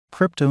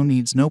Crypto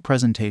needs no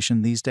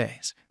presentation these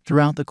days.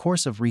 Throughout the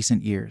course of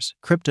recent years,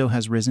 crypto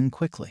has risen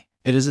quickly.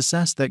 It is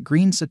assessed that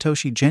green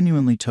Satoshi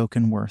genuinely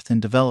token worth and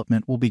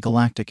development will be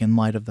galactic in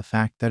light of the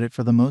fact that it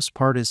for the most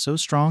part is so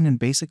strong and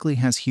basically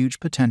has huge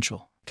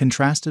potential.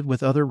 Contrasted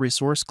with other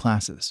resource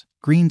classes,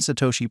 green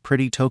Satoshi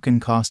pretty token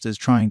cost is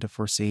trying to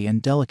foresee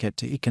and delicate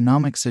to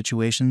economic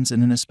situations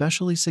in an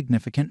especially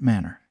significant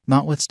manner.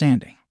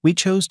 Notwithstanding, we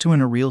chose to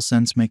in a real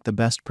sense make the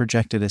best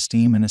projected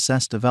esteem and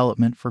assess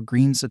development for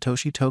green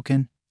Satoshi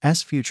token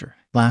S future.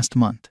 Last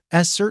month,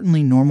 as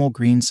certainly normal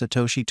green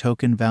Satoshi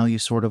token value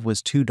sort of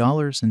was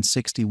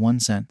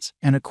 $2.61,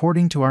 and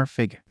according to our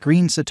figure,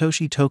 green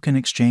Satoshi token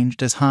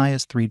exchanged as high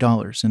as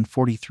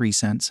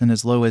 $3.43 and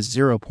as low as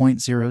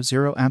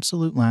 0.00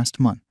 absolute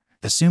last month.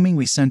 Assuming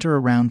we center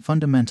around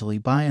fundamentally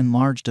by and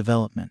large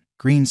development,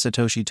 green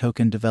Satoshi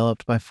token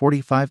developed by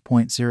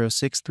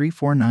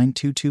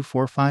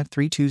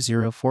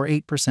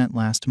 45.06349224532048%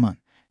 last month.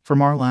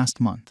 From our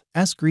last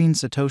month's green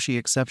Satoshi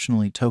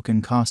exceptionally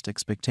token cost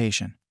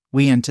expectation,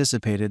 we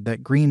anticipated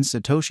that green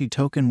Satoshi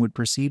token would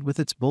proceed with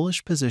its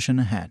bullish position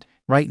ahead.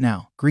 Right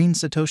now, green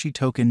Satoshi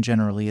token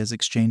generally is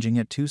exchanging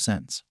at 2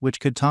 cents, which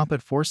could top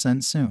at 4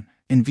 cents soon.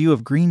 In view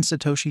of green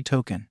Satoshi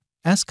token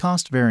S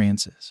cost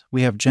variances,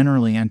 we have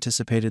generally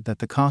anticipated that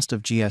the cost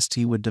of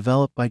GST would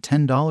develop by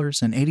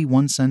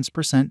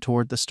 $10.81%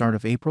 toward the start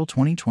of April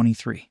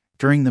 2023.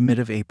 During the mid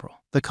of April,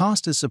 the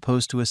cost is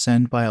supposed to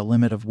ascend by a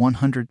limit of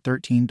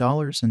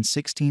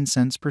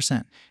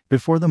 $113.16%.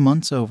 Before the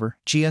month's over,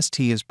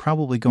 GST is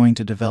probably going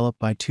to develop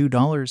by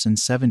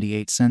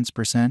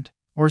 $2.78%,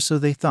 or so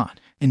they thought.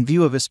 In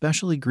view of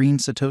especially green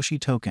Satoshi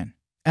token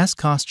S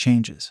cost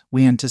changes,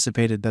 we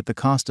anticipated that the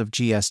cost of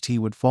GST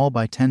would fall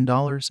by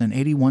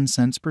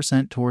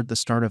 $10.81% toward the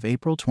start of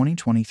April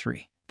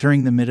 2023.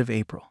 During the mid of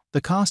April,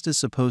 the cost is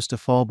supposed to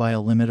fall by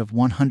a limit of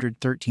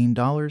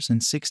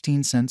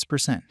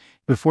 $113.16%.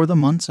 Before the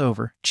month's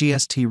over,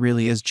 GST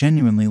really is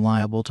genuinely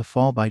liable to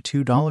fall by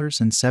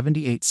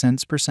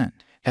 $2.78%.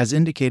 As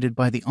indicated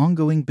by the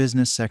ongoing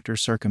business sector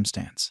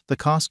circumstance, the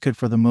cost could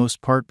for the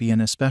most part be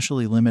an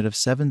especially limit of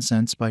 7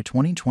 cents by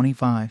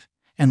 2025,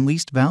 and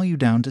least value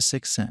down to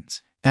 6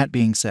 cents. That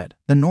being said,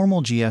 the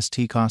normal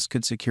GST cost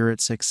could secure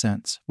at 6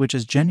 cents, which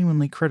is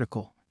genuinely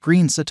critical.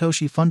 Green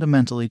Satoshi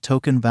fundamentally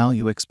token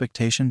value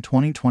expectation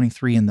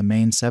 2023 in the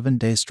main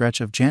 7-day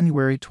stretch of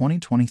January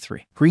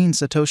 2023. Green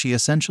Satoshi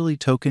essentially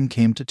token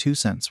came to 2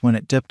 cents when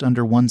it dipped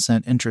under 1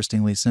 cent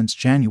interestingly since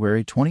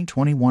January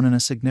 2021 in a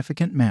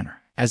significant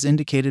manner. As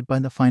indicated by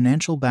the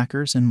financial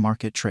backers in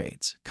market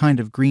trades, kind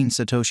of green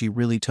Satoshi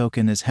really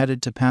token is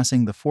headed to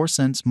passing the 4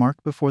 cents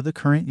mark before the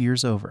current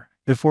year's over.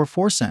 Before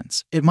 4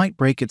 cents, it might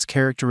break its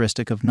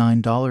characteristic of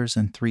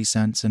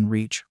 $9.03 and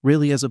reach,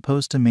 really as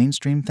opposed to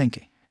mainstream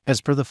thinking. As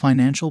per the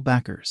financial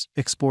backers,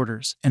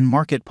 exporters, and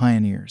market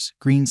pioneers,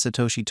 green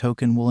Satoshi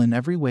token will in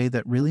every way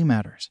that really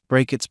matters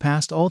break its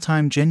past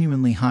all-time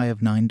genuinely high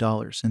of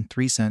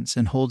 $9.03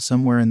 and hold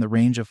somewhere in the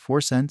range of 4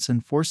 cents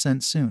and 4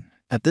 cents soon.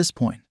 At this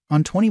point,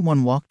 on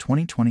 21 Walk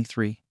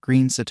 2023,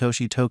 green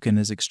Satoshi token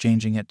is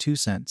exchanging at 2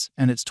 cents,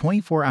 and its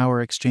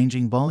 24-hour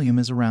exchanging volume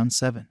is around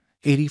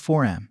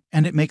 784 M,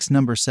 and it makes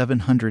number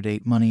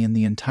 708 money in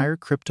the entire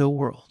crypto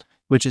world,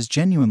 which is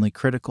genuinely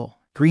critical.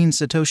 Green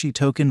Satoshi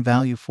token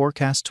value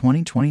forecast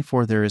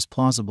 2024. There is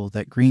plausible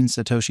that green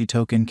Satoshi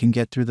token can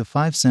get through the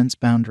 5 cents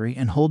boundary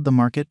and hold the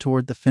market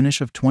toward the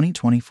finish of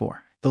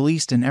 2024. The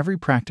least in every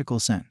practical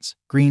sense,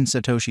 green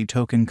Satoshi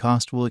token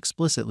cost will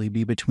explicitly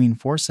be between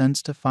 4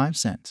 cents to 5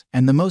 cents,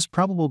 and the most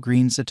probable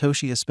green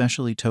Satoshi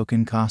especially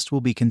token cost will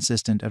be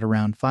consistent at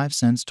around 5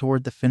 cents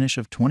toward the finish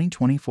of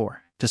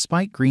 2024.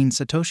 Despite green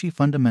Satoshi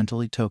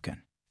fundamentally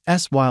token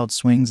S wild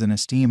swings in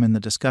esteem in the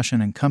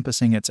discussion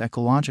encompassing its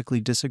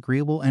ecologically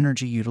disagreeable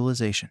energy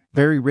utilization,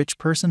 very rich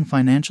person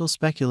financial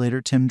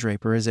speculator Tim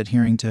Draper is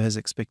adhering to his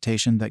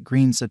expectation that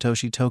green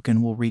Satoshi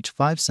token will reach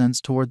 5 cents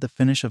toward the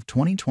finish of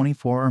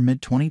 2024 or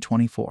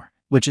mid-2024,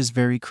 which is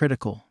very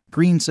critical.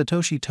 Green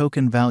Satoshi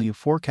token value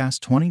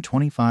forecast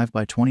 2025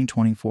 by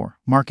 2024.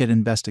 Market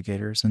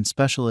investigators and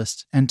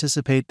specialists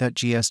anticipate that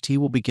GST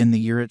will begin the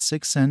year at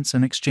 6 cents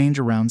and exchange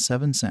around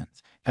 7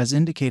 cents, as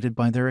indicated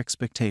by their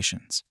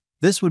expectations.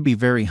 This would be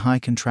very high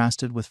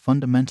contrasted with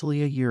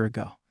fundamentally a year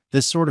ago.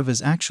 This sort of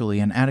is actually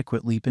an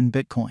adequate leap in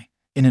Bitcoin.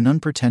 In an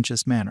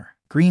unpretentious manner,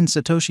 green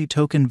Satoshi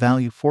token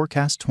value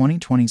forecast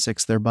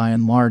 2026 there by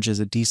and large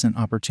is a decent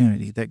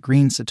opportunity that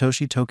green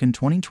Satoshi token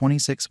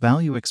 2026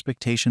 value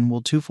expectation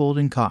will twofold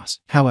in cost.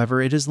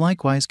 However, it is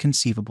likewise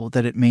conceivable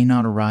that it may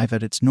not arrive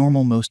at its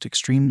normal most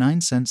extreme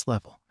 9 cents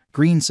level.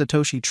 Green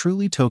Satoshi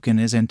truly token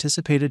is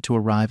anticipated to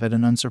arrive at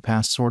an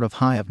unsurpassed sort of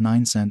high of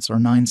 9 cents or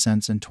 9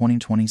 cents in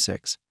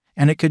 2026.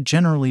 And it could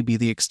generally be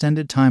the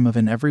extended time of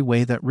in every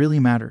way that really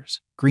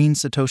matters. Green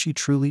Satoshi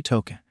truly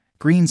token.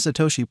 Green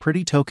Satoshi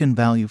pretty token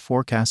value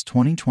forecast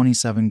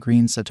 2027.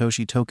 Green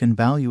Satoshi token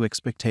value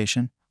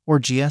expectation, or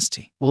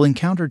GST, will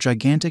encounter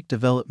gigantic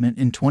development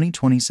in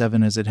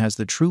 2027 as it has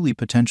the truly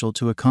potential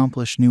to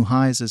accomplish new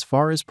highs as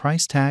far as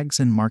price tags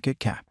and market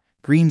cap.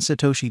 Green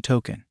Satoshi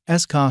token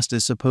S cost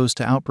is supposed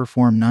to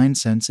outperform 9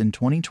 cents in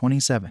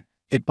 2027.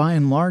 It by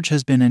and large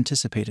has been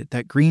anticipated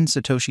that green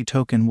Satoshi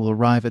token will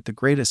arrive at the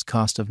greatest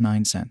cost of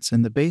 9 cents,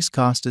 and the base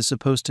cost is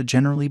supposed to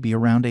generally be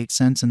around 8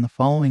 cents in the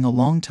following a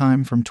long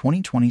time from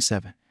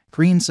 2027.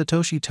 Green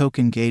Satoshi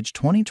token gauge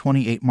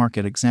 2028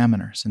 market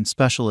examiners and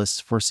specialists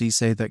foresee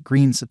say that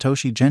green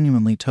Satoshi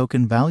genuinely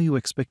token value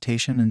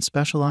expectation and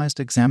specialized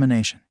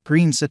examination.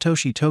 Green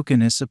Satoshi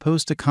token is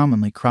supposed to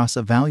commonly cross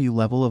a value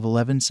level of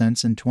 11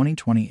 cents in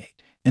 2028.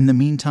 In the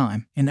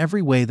meantime, in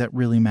every way that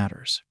really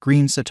matters,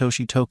 green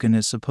Satoshi token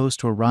is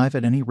supposed to arrive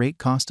at any rate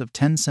cost of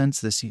 10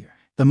 cents this year.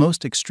 The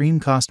most extreme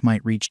cost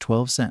might reach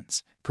 12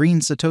 cents. Green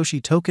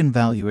Satoshi token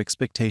value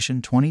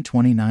expectation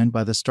 2029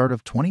 by the start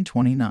of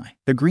 2029.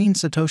 The green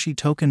Satoshi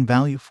token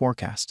value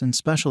forecast and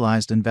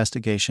specialized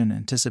investigation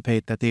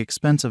anticipate that the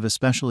expense of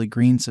especially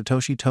green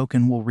Satoshi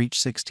token will reach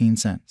 16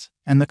 cents,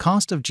 and the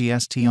cost of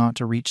GST ought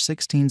to reach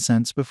 16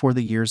 cents before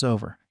the year's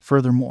over.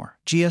 Furthermore,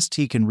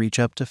 GST can reach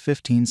up to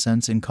 15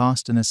 cents in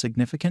cost in a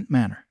significant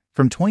manner.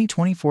 From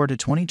 2024 to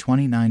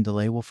 2029,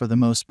 delay will for the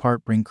most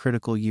part bring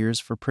critical years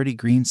for pretty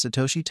green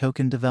Satoshi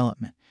token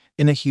development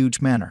in a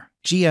huge manner.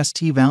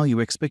 GST value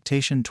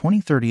expectation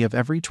 2030 of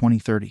every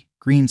 2030.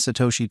 Green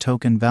Satoshi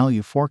token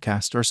value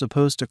forecasts are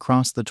supposed to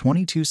cross the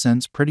 22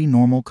 cents pretty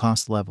normal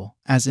cost level,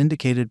 as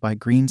indicated by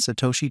green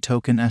Satoshi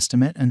token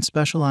estimate and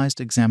specialized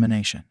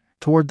examination.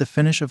 Toward the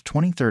finish of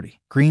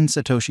 2030, green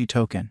Satoshi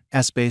token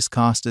base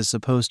cost is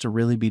supposed to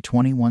really be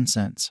 21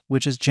 cents,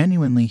 which is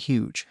genuinely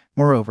huge.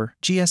 Moreover,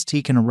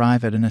 GST can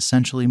arrive at an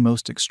essentially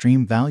most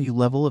extreme value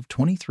level of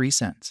 23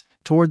 cents.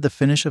 Toward the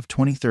finish of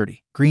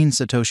 2030, green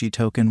Satoshi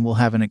token will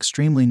have an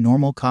extremely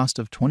normal cost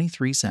of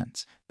 23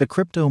 cents. The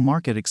crypto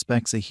market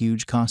expects a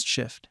huge cost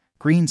shift.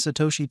 Green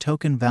Satoshi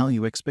token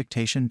value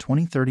expectation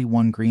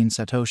 2031. Green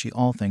Satoshi,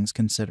 all things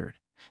considered,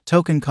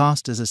 token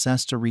cost is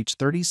assessed to reach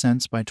 30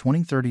 cents by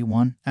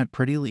 2031 at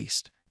pretty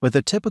least. With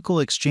a typical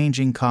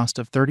exchanging cost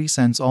of 30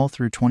 cents all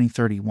through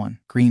 2031,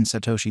 green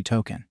Satoshi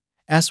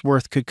token's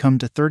worth could come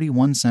to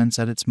 31 cents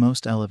at its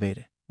most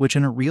elevated, which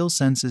in a real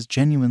sense is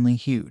genuinely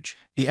huge.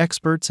 The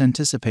experts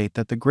anticipate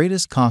that the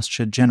greatest cost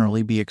should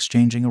generally be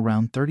exchanging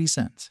around 30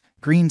 cents.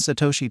 Green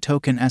Satoshi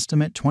token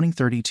estimate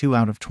 2032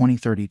 out of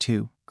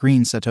 2032.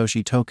 Green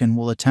Satoshi token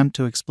will attempt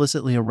to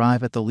explicitly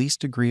arrive at the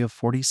least degree of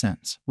 40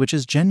 cents, which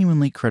is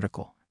genuinely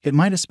critical. It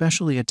might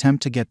especially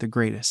attempt to get the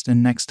greatest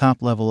and next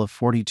top level of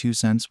 42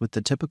 cents with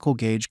the typical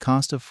gauge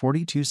cost of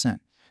 42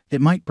 cents.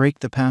 It might break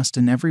the past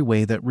in every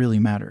way that really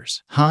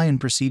matters high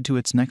and proceed to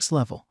its next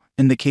level.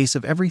 In the case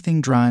of everything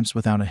drives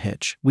without a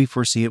hitch, we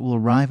foresee it will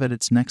arrive at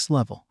its next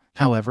level.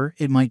 However,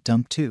 it might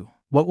dump too.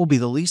 What will be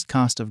the least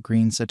cost of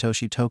green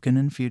Satoshi token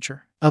in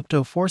future? Up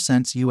to 4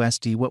 cents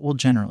USD. What will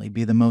generally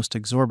be the most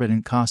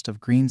exorbitant cost of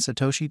green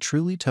Satoshi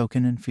truly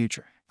token in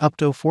future? Up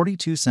to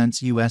 42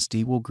 cents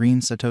USD will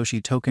green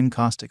Satoshi token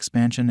cost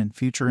expansion in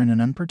future in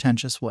an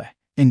unpretentious way.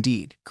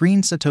 Indeed,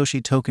 green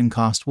Satoshi token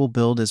cost will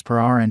build as per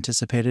our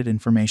anticipated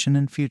information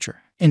in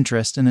future.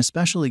 Interest in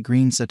especially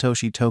green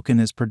Satoshi token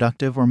is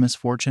productive or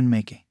misfortune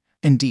making.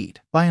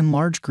 Indeed, by and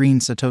large, green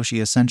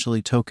Satoshi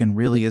essentially token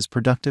really is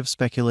productive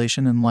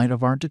speculation in light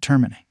of our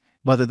determining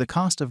whether the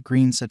cost of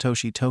green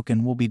Satoshi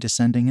token will be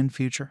descending in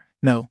future.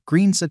 No,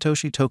 green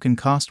Satoshi token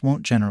cost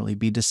won't generally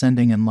be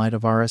descending in light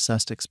of our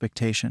assessed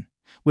expectation,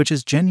 which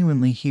is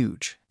genuinely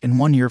huge. In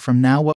 1 year from now, what